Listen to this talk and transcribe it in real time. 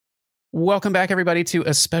Welcome back, everybody, to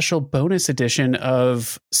a special bonus edition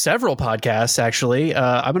of several podcasts, actually.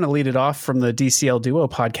 I'm going to lead it off from the DCL Duo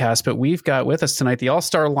podcast, but we've got with us tonight the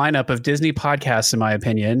all-star lineup of Disney podcasts, in my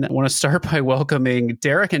opinion. I want to start by welcoming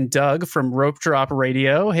Derek and Doug from Rope Drop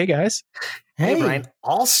Radio. Hey, guys. Hey, Brian,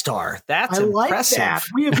 all-star. That's impressive. Like that.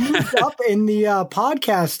 We have moved up in the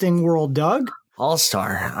podcasting world, Doug.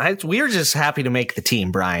 All-star. We're just happy to make the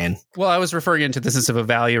team, Brian. Well, I was referring into this as a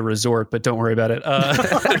value resort, but don't worry about it.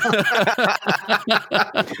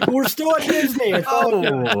 We're still at Disney.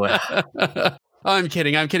 I'm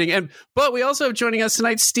kidding. But we also have joining us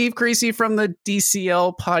tonight, Steve Creasy from the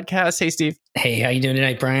DCL podcast. Hey, Steve. Hey, how you doing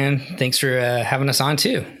tonight, Brian? Thanks for having us on,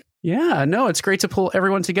 too. Yeah, no, it's great to pull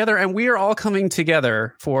everyone together. And we are all coming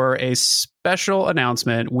together for a special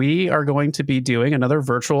announcement. We are going to be doing another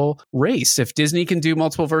virtual race. If Disney can do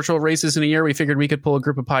multiple virtual races in a year, we figured we could pull a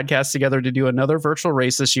group of podcasts together to do another virtual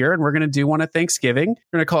race this year. And we're going to do one at Thanksgiving.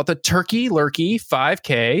 We're going to call it the Turkey Lurkey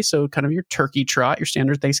 5K. So kind of your turkey trot, your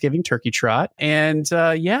standard Thanksgiving turkey trot. And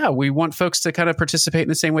we want folks to kind of participate in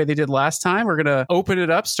the same way they did last time. We're going to open it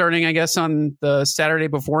up starting, I guess, on the Saturday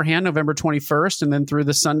beforehand, November 21st, and then through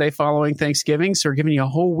the Sunday following Thanksgiving. So we're giving you a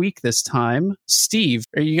whole week this time. Steve,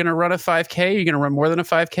 are you going to run a 5K? Are you going to run more than a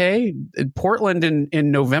 5K? Portland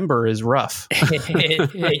in November is rough.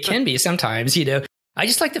 It can be sometimes, I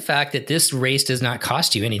just like the fact that this race does not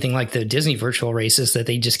cost you anything like the Disney virtual races that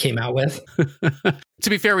they just came out with. To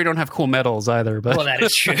be fair, we don't have cool medals either. But well, that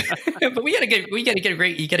is true. But you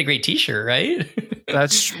get a great T-shirt, right? We're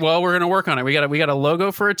going to work on it. We got a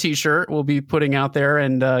logo for a T-shirt we'll be putting out there,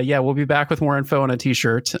 and we'll be back with more info on a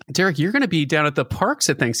T-shirt. Derek, you're going to be down at the parks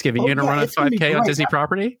at Thanksgiving. You're going to run a 5K on Disney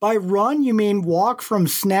property? By run, you mean walk from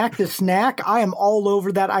snack to snack? I am all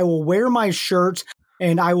over that. I will wear my shirts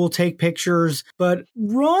and I will take pictures, but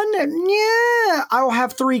run, I will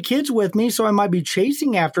have 3 kids with me, so I might be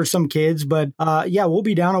chasing after some kids, but we'll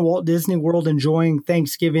be down at Walt Disney World enjoying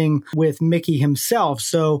Thanksgiving with Mickey himself.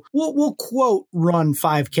 So we'll quote run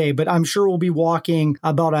 5K, but I'm sure we'll be walking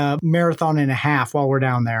about a marathon and a half while we're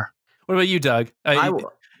down there. What about you, Doug?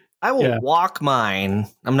 I will walk mine.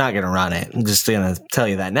 I'm not going to run it. I'm just going to tell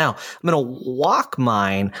you that now. I'm going to walk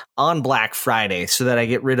mine on Black Friday so that I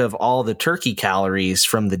get rid of all the turkey calories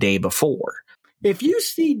from the day before. If you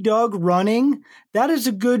see Doug running, that is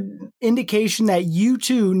a good indication that you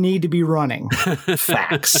too need to be running.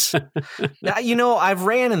 Facts. Now, I've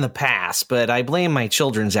ran in the past, but I blame my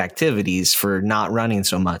children's activities for not running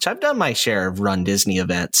so much. I've done my share of Run Disney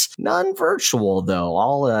events. None virtual, though,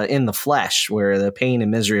 all in the flesh, where the pain and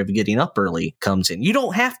misery of getting up early comes in. You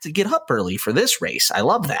don't have to get up early for this race. I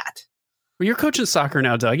love that. Well, you're coaching soccer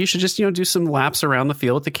now, Doug. You should just, do some laps around the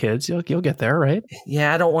field with the kids. You'll get there, right?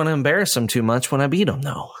 Yeah, I don't want to embarrass them too much when I beat them,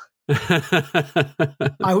 though.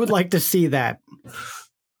 I would like to see that.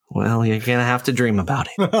 Well, you're going to have to dream about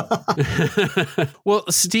it. Well,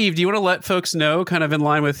 Steve, do you want to let folks know, kind of in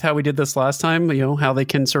line with how we did this last time, how they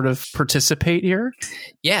can sort of participate here?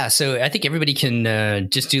 Yeah, so I think everybody can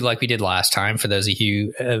just do like we did last time. For those of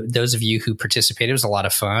you who participated, it was a lot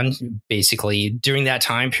of fun. Basically, during that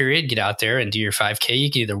time period, get out there and do your 5K.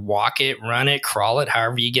 You can either walk it, run it, crawl it,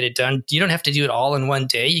 however you get it done. You don't have to do it all in one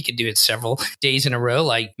day. You could do it several days in a row,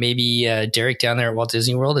 like maybe Derek down there at Walt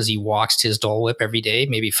Disney World as he walks his Dole Whip every day,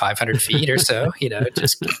 maybe 500 feet or so,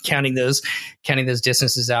 just counting those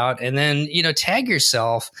distances out, and then, tag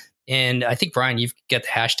yourself. And I think, Brian, you've got the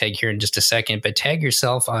hashtag here in just a second, but tag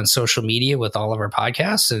yourself on social media with all of our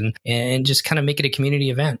podcasts and just kind of make it a community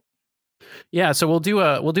event. Yeah, so we'll do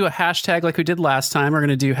a hashtag like we did last time. We're going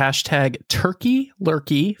to do hashtag Turkey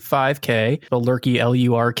Lurkey 5K, the Lurkey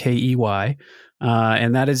Lurkey.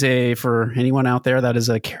 And that is for anyone out there, that is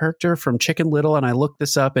a character from Chicken Little. And I looked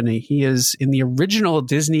this up, and he is in the original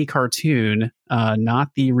Disney cartoon, not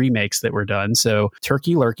the remakes that were done. So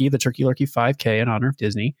Turkey Lurkey, the Turkey Lurkey 5K in honor of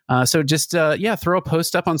Disney. So just, throw a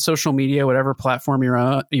post up on social media, whatever platform you're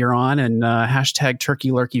on, and hashtag Turkey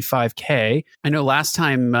Lurkey 5K. I know last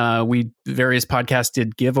time various podcasts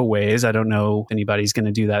did giveaways. I don't know if anybody's going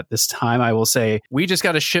to do that this time. I will say we just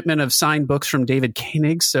got a shipment of signed books from David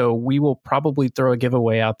Koenig, so we will probably throw a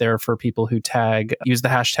giveaway out there for people who use the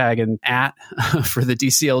hashtag and @ for the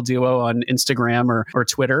DCL Duo on Instagram or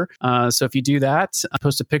Twitter. So if you do that,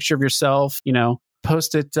 post a picture of yourself,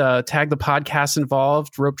 post it, tag the podcast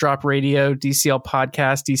involved, Rope Drop Radio, DCL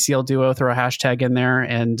Podcast, DCL Duo, throw a hashtag in there.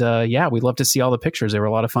 And we'd love to see all the pictures. They were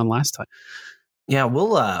a lot of fun last time. Yeah,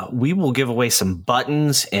 we will give away some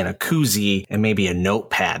buttons and a koozie and maybe a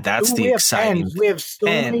notepad. That's the exciting. We have so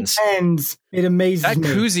many pens. It amazes me. That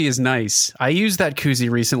koozie is nice. I used that koozie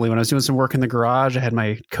recently when I was doing some work in the garage. I had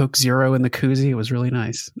my Coke Zero in the koozie. It was really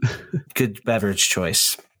nice. Good beverage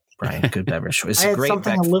choice. Brian. Good beverage choice. I had Great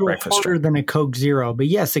something a little breakfast harder drink. than a Coke Zero, but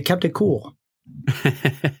yes, it kept it cool.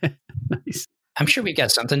 Nice. I'm sure we've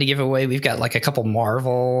got something to give away. We've got like a couple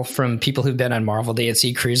Marvel from people who've been on Marvel Day at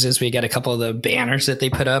Sea cruises. We got a couple of the banners that they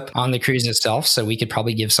put up on the cruise itself. So we could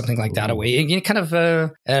probably give something like that away. And kind of, I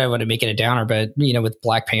don't want to make it a downer, but with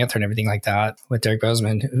Black Panther and everything like that with Derek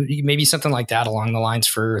Bozeman, maybe something like that along the lines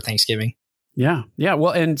for Thanksgiving. Yeah.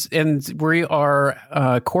 Well, and we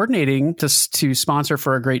are coordinating to sponsor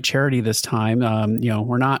for a great charity this time.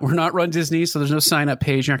 We're not Run Disney, so there's no sign up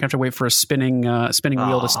page. You're not going to have to wait for a spinning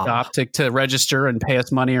wheel to stop to register and pay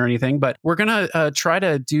us money or anything. But we're going to try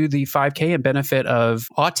to do the 5K in benefit of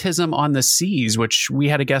Autism on the Seas, which we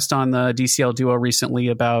had a guest on the DCL Duo recently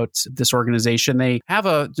about this organization. They have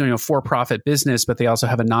a for-profit business, but they also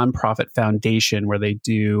have a nonprofit foundation where they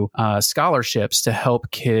do scholarships to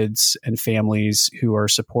help kids and families who are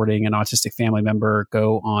supporting an autistic family member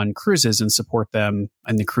go on cruises and support them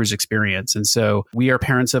in the cruise experience. And so we are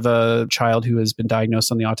parents of a child who has been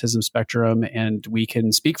diagnosed on the autism spectrum, and we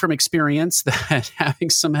can speak from experience that having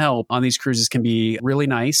some help on these cruises can be really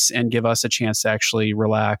nice and give us a chance to actually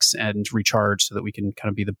relax and recharge so that we can kind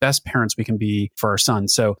of be the best parents we can be for our son.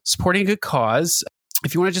 So supporting a good cause.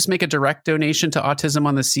 If you want to just make a direct donation to Autism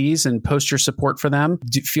on the Seas and post your support for them,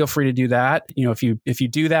 feel free to do that. If you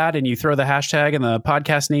do that and you throw the hashtag and the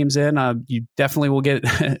podcast names in, you definitely will get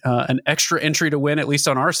an extra entry to win, at least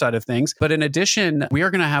on our side of things. But in addition, we are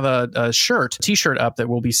going to have a t-shirt up that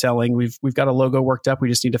we'll be selling. We've got a logo worked up. We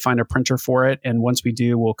just need to find a printer for it. And once we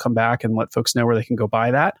do, we'll come back and let folks know where they can go buy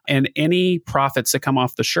that. And any profits that come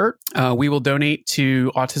off the shirt, we will donate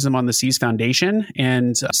to Autism on the Seas Foundation.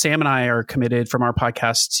 And Sam and I are committed from our podcast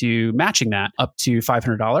to matching that up to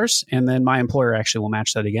 $500. And then my employer actually will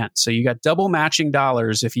match that again. So you got double matching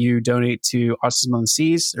dollars if you donate to Autism on the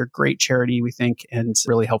Seas. They're a great charity, we think, and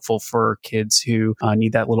really helpful for kids who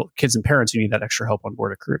need that kids and parents who need that extra help on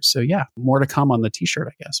board a cruise. So yeah, more to come on the t-shirt,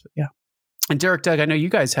 I guess. But yeah. And Derek, Doug, I know you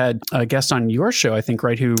guys had a guest on your show, I think,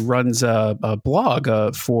 right, who runs a blog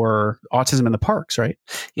for Autism in the Parks, right?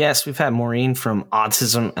 Yes, we've had Maureen from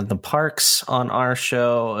Autism at the Parks on our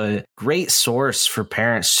show. A great source for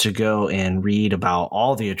parents to go and read about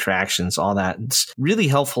all the attractions, all that. It's really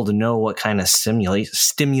helpful to know what kind of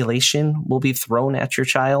stimulation will be thrown at your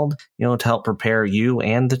child, to help prepare you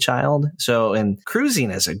and the child. So, and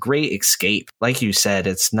cruising is a great escape. Like you said,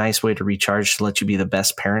 it's a nice way to recharge, to let you be the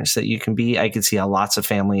best parents that you can be. I could see how lots of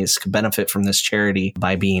families could benefit from this charity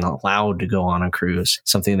by being allowed to go on a cruise,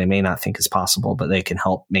 something they may not think is possible, but they can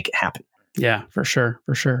help make it happen. Yeah, for sure.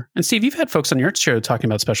 And Steve, you've had folks on your show talking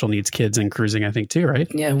about special needs kids and cruising, I think, too, right?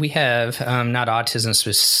 Yeah, we have not autism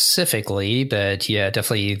specifically, but yeah,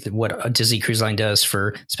 definitely what Disney Cruise Line does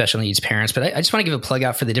for special needs parents. But I just want to give a plug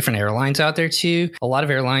out for the different airlines out there, too. A lot of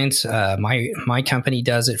airlines, my company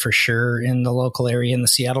does it for sure in the local area, in the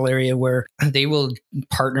Seattle area, where they will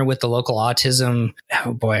partner with the local autism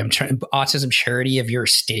charity of your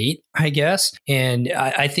state, I guess. And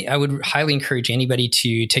I think I would highly encourage anybody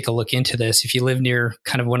to take a look into this. If you live near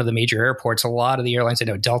kind of one of the major airports, a lot of the airlines, I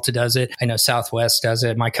know Delta does it. I know Southwest does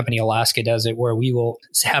it. My company, Alaska, does it, where we will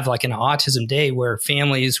have like an autism day where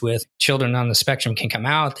families with children on the spectrum can come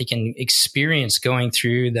out. They can experience going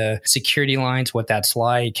through the security lines, what that's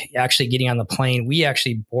like, actually getting on the plane. We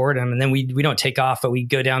actually board them, and then we don't take off, but we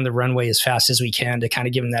go down the runway as fast as we can to kind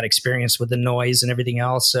of give them that experience with the noise and everything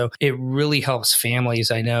else. So it really helps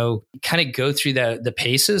families, I know, kind of go through the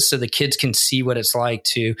paces so the kids can see what it's like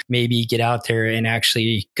to maybe get out there and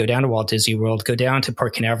actually go down to Walt Disney World, go down to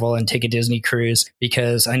Port Canaveral and take a Disney cruise,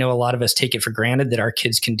 because I know a lot of us take it for granted that our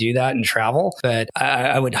kids can do that and travel. But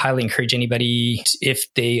I would highly encourage anybody,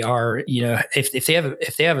 if they are,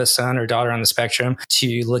 if they have a son or daughter on the spectrum,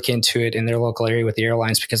 to look into it in their local area with the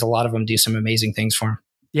airlines, because a lot of them do some amazing things for them.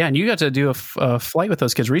 Yeah, and you got to do a flight with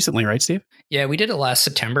those kids recently, right, Steve? Yeah, we did it last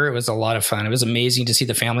September. It was a lot of fun. It was amazing to see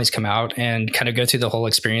the families come out and kind of go through the whole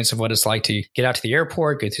experience of what it's like to get out to the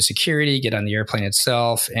airport, go through security, get on the airplane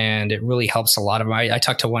itself. And it really helps a lot of them. I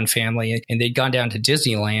talked to one family, and they'd gone down to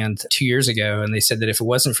Disneyland 2 years ago, and they said that if it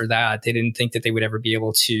wasn't for that, they didn't think that they would ever be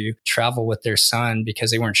able to travel with their son because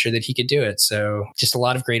they weren't sure that he could do it. So just a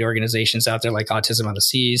lot of great organizations out there like Autism on the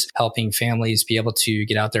Seas, helping families be able to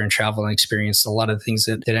get out there and travel and experience a lot of the things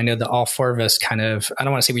that I know that all four of us kind of, I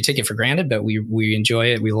don't want to say we take it for granted, but we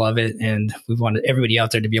enjoy it. We love it. And we want everybody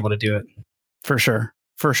out there to be able to do it. For sure.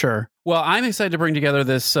 For sure. Well, I'm excited to bring together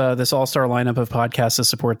this all-star lineup of podcasts to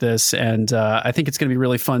support this, and I think it's going to be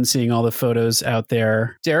really fun seeing all the photos out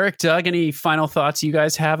there. Derek, Doug, any final thoughts you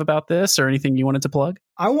guys have about this or anything you wanted to plug?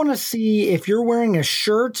 I want to see if you're wearing a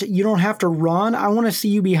shirt, you don't have to run. I want to see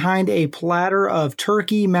you behind a platter of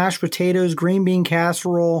turkey, mashed potatoes, green bean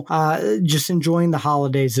casserole, just enjoying the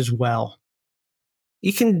holidays as well.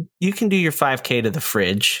 You can do your 5K to the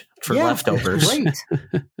fridge for leftovers. Great.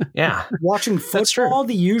 Yeah. Watching football,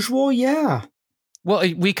 the usual. Yeah. Well,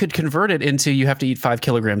 we could convert it into you have to eat 5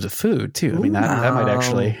 kilograms of food too. I mean, that might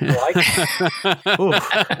actually.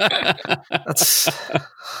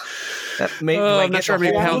 I'm not sure how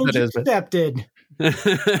many pounds it is. Accepted.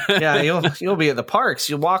 Yeah, you'll be at the parks.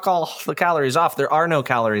 You'll walk all the calories off. There are no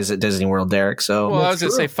calories at Disney World, Derek. So, well, I was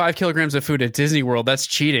going to say 5 kilograms of food at Disney World. That's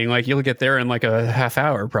cheating. Like you'll get there in like a half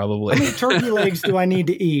hour, probably. How many turkey legs do I need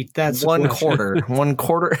to eat? That's 1/4.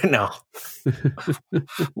 1/4. No,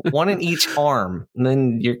 1 in each arm, and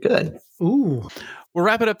then you're good. Ooh. We'll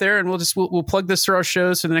wrap it up there, and we'll plug this through our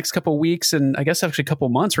shows for the next couple of weeks, and I guess actually a couple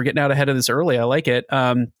of months. We're getting out ahead of this early. I like it.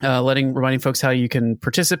 Reminding folks how you can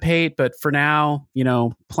participate, but for now,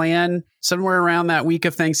 plan somewhere around that week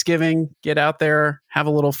of Thanksgiving. Get out there, have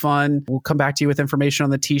a little fun. We'll come back to you with information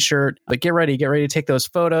on the t-shirt, but get ready to take those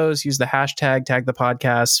photos. Use the hashtag, tag the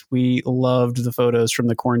podcast. We loved the photos from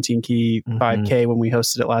the Quarantine Key 5K when we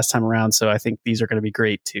hosted it last time around, so I think these are going to be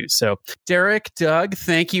great too. So, Derek, Doug,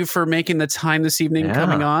 thank you for making the time this evening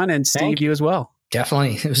coming on, and Steve, you as well.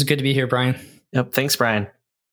 Definitely. It was good to be here, Brian. Yep. Thanks, Brian.